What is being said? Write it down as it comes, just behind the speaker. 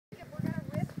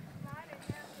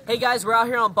Hey guys, we're out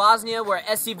here on Bosnia. We're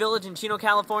at SC Village in Chino,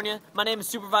 California. My name is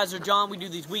Supervisor John. We do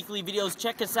these weekly videos.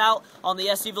 Check us out on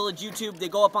the SC Village YouTube. They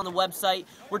go up on the website.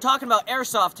 We're talking about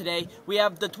airsoft today. We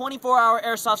have the 24-hour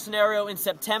airsoft scenario in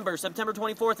September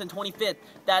 24th and 25th.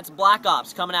 That's Black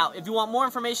Ops coming out. If you want more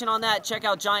information on that, check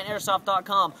out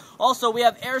giantairsoft.com. Also, we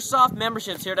have airsoft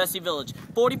memberships here at SC Village.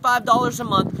 $45 a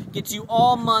month gets you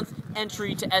all month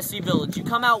entry to SC Village. You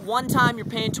come out one time, you're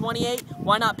paying $28.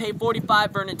 Why not pay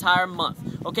 $45 for an entire month?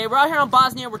 Okay, we're out here on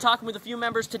Bosnia. We're talking with a few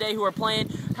members today who are playing.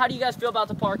 How do you guys feel about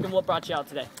the park and what brought you out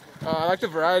today? I like the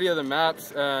variety of the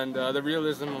maps and the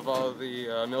realism of all of the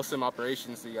milsim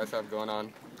operations that you guys have going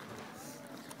on.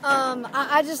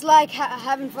 I just like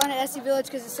having fun at SC Village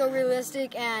because it's so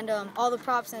realistic and all the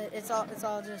props, and it's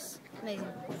all just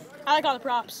amazing. I like all the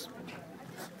props.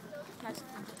 SC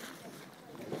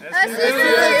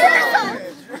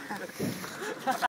Village!